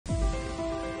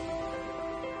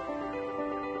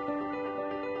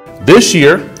This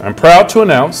year, I'm proud to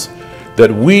announce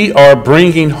that we are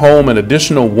bringing home an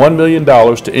additional $1 million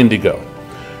to Indigo.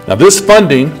 Now, this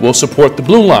funding will support the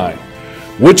Blue Line,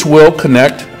 which will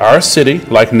connect our city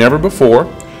like never before.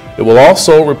 It will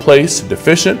also replace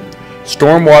deficient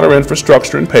stormwater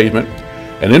infrastructure and pavement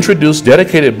and introduce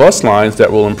dedicated bus lines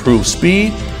that will improve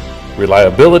speed,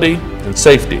 reliability, and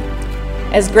safety.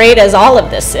 As great as all of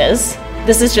this is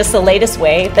just the latest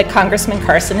way that Congressman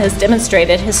Carson has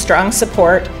demonstrated his strong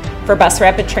support for bus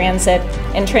rapid transit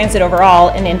and transit overall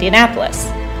in Indianapolis.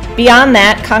 Beyond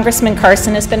that, Congressman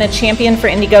Carson has been a champion for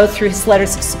Indigo through his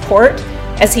letters of support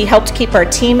as he helped keep our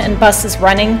team and buses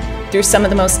running through some of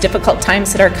the most difficult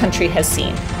times that our country has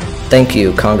seen. Thank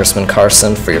you, Congressman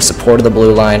Carson, for your support of the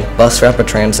Blue Line, bus rapid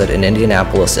transit in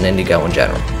Indianapolis, and Indigo in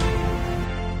general.